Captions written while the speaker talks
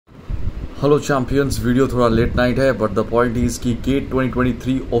Hello champions, video थोड़ा late night है but the point is कि gate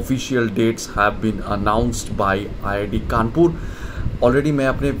 2023 official dates have been announced by IIT Kanpur. Already मैं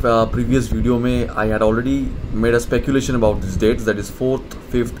अपने previous video में I had already made a speculation about this dates, that is 4th,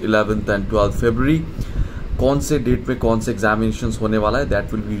 5th, 11th and 12th फरवरी। कौन से date में कौन से examinations होने वाला है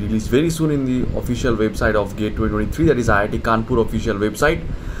that will be release very soon in the official website of gate 2023, that is IIT Kanpur official website.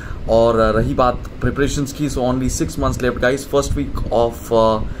 और रही बात प्रिपरेशंस की, so only 6 months left guys. First week of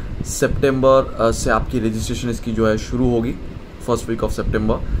सितंबर से आपकी रजिस्ट्रेशन इसकी जो है शुरू होगी, first week of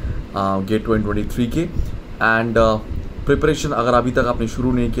September gate 2023 के। एंड प्रिपरेशन अगर अभी तक आपने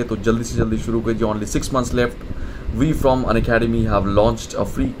शुरू नहीं किया तो जल्दी से जल्दी शुरू कीजिए। Only 6 months left. We from Unacademy have launched a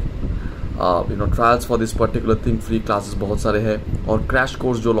free trials for this particular thing. Free classes बहुत सारे हैं और क्रैश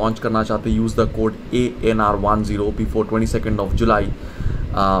कोर्स जो लॉन्च करना चाहते हैं, use the code ANR10 before 22nd of July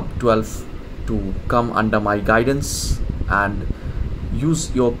 12 to come under my guidance and use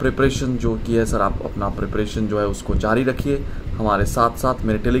your preparation. जो कि है सर, आप अपना प्रिपरेशन जो है उसको जारी रखिए। हमारे साथ साथ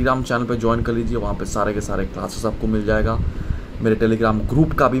मेरे टेलीग्राम चैनल पे ज्वाइन कर लीजिए, वहाँ पे सारे के सारे क्लासेस आपको मिल जाएगा। मेरे टेलीग्राम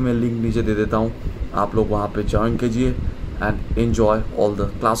ग्रुप का भी मैं लिंक नीचे दे देता हूँ, आप लोग वहाँ पे ज्वाइन कीजिए and enjoy all the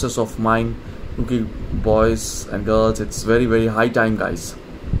classes of mine, क्योंकि boys and girls it's very very high time guys.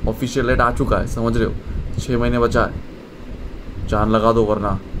 Official date आ चुका है, समझ रहे हो, 6 महीने बचा है। जान लगा दो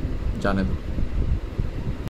वरना जाने दो।